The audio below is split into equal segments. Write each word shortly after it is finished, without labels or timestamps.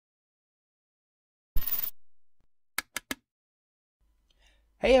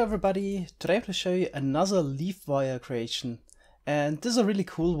Hey everybody, today I'm going to show you another leaf wire creation, and this is a really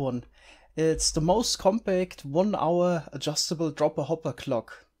cool one. It's the most compact 1 hour adjustable dropper hopper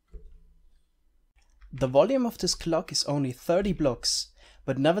clock. The volume of this clock is only 30 blocks,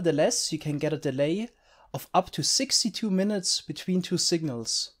 but nevertheless you can get a delay of up to 62 minutes between two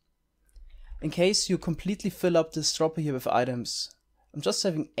signals, in case you completely fill up this dropper here with items. I'm just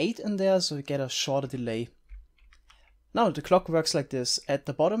having 8 in there, so you get a shorter delay. Now the clock works like this. At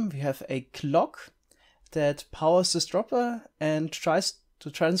the bottom we have a clock that powers this dropper and tries to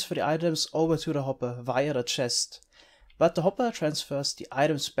transfer the items over to the hopper via the chest. But the hopper transfers the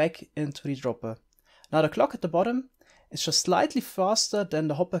items back into the dropper. Now the clock at the bottom is just slightly faster than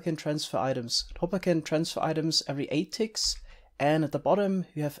the hopper can transfer items. The hopper can transfer items every 8 ticks, and at the bottom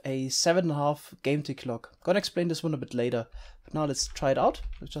you have a 7.5 Gametic Clock. I'm gonna explain this one a bit later. But now let's try it out.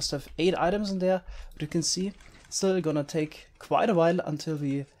 We just have 8 items in there, but you can see still gonna take quite a while until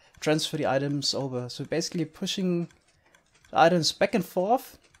we transfer the items over. So basically pushing the items back and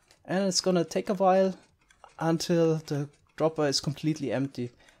forth, and it's gonna take a while until the dropper is completely empty.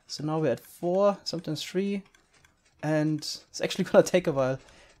 So now we're at 4, sometimes 3, and it's actually gonna take a while.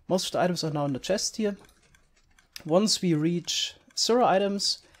 Most of the items are now in the chest here. Once we reach 0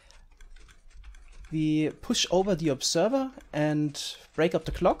 items, we push over the observer and break up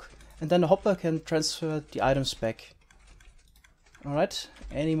the clock. And then the hopper can transfer the items back. Alright,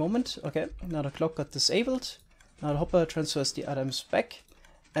 any moment. Okay, now the clock got disabled. Now the hopper transfers the items back.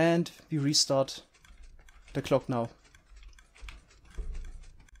 And we restart the clock now.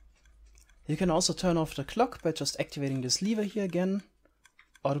 You can also turn off the clock by just activating this lever here again.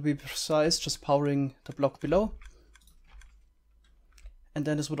 Or to be precise, just powering the block below. And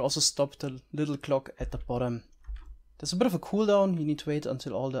then this would also stop the little clock at the bottom. There's a bit of a cooldown. You need to wait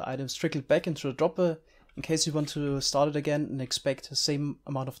until all the items trickle back into the dropper in case you want to start it again and expect the same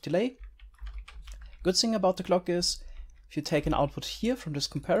amount of delay. Good thing about the clock is, if you take an output here from this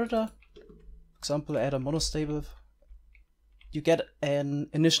comparator, for example add a monostable, you get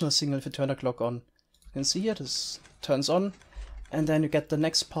an initial signal if you turn the clock on. You can see here this turns on, and then you get the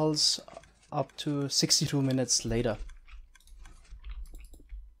next pulse up to 62 minutes later.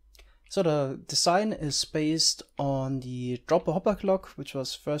 So the design is based on the dropper hopper clock, which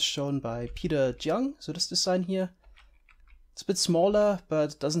was first shown by peterjiangtw. So this design here, it's a bit smaller,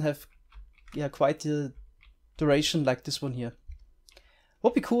 but doesn't have quite the duration like this one here.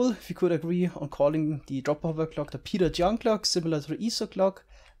 Would be cool if you could agree on calling the dropper hopper clock the peterjiangtw clock, similar to the ISO clock,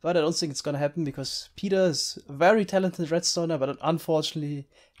 but I don't think it's gonna happen because Peter is a very talented redstoner, but unfortunately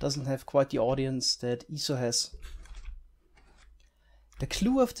doesn't have quite the audience that ISO has. The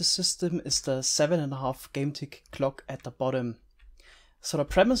clue of the system is the 7.5 Gametic Clock at the bottom. So the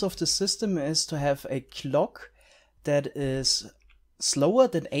premise of the system is to have a clock that is slower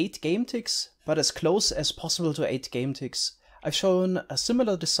than 8 game ticks, but as close as possible to 8 game ticks. I've shown a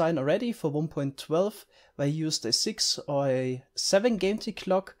similar design already for 1.12, where I used a 6 or a 7 game tick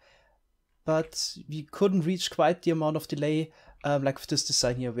clock, but we couldn't reach quite the amount of delay like with this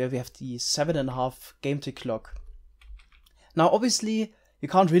design here, where we have the 7.5 game tick clock. Now obviously you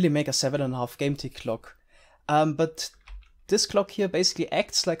can't really make a 7.5 game tick clock, but this clock here basically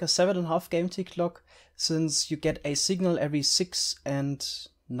acts like a 7.5 game tick clock, since you get a signal every 6 and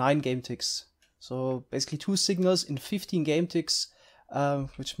 9 game ticks. So basically 2 signals in 15 game ticks,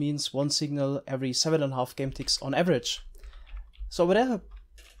 which means 1 signal every 7.5 game ticks on average. So over there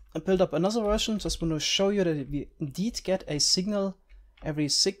I built up another version, just want to show you that we indeed get a signal every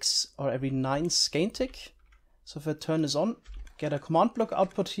 6 or every 9 game tick. So if I turn this on, get a command block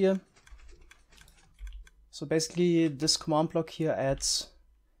output here. So basically this command block here adds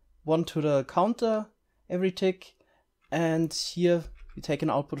 1 to the counter every tick, and here we take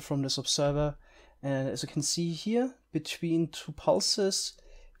an output from this observer, and as you can see here, between 2 pulses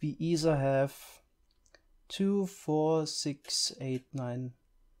we either have 2, 4, 6, 8, 9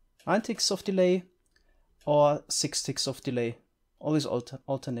 ticks of delay or 6 ticks of delay. Always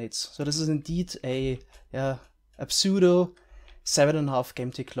alternates. So this is indeed a pseudo 7.5 game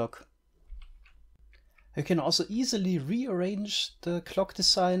tick clock. You can also easily rearrange the clock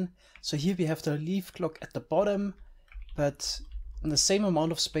design. So here we have the leaf clock at the bottom, but in the same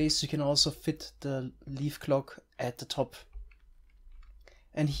amount of space you can also fit the leaf clock at the top.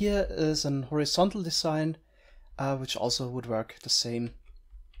 And here is an horizontal design, which also would work the same.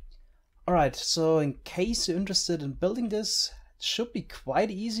 Alright, so in case you're interested in building this, it should be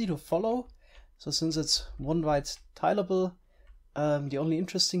quite easy to follow. So since it's one wide tileable, the only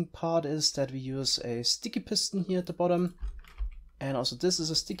interesting part is that we use a sticky piston here at the bottom, and also this is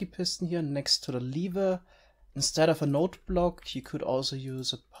a sticky piston here next to the lever, Instead of a node block, you could also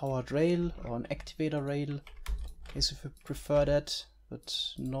use a powered rail or an activator rail, in case if you prefer that, but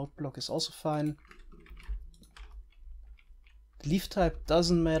node block is also fine. The leaf type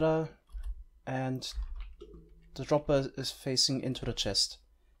doesn't matter, and the dropper is facing into the chest.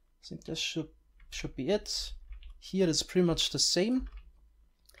 I think this should be it. Here it is pretty much the same.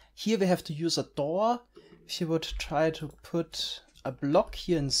 Here we have to use a door. If you would try to put a block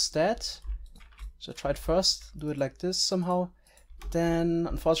here instead, so I tried first, do it like this somehow, then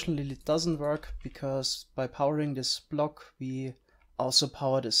unfortunately it doesn't work, because by powering this block we also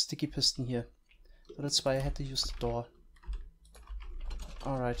power the sticky piston here. So that's why I had to use the door.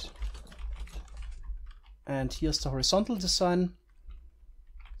 Alright. And here's the horizontal design.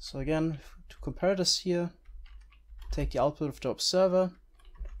 So again, to compare this here, take the output of the observer,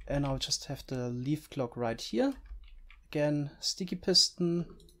 and I'll just have the leaf clock right here. Again, sticky piston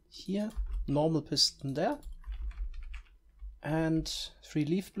here, normal piston there, and 3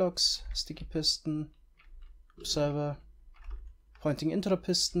 leaf blocks, sticky piston, observer pointing into the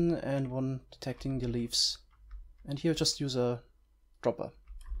piston, and 1 detecting the leaves. And here just use a dropper.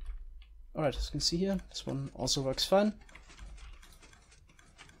 Alright, as you can see here, this one also works fine.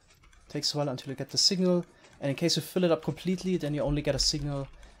 Takes a while until you get the signal, and in case you fill it up completely, then you only get a signal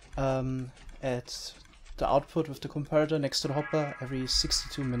at the output with the comparator next to the hopper every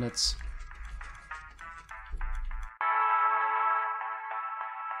 62 minutes.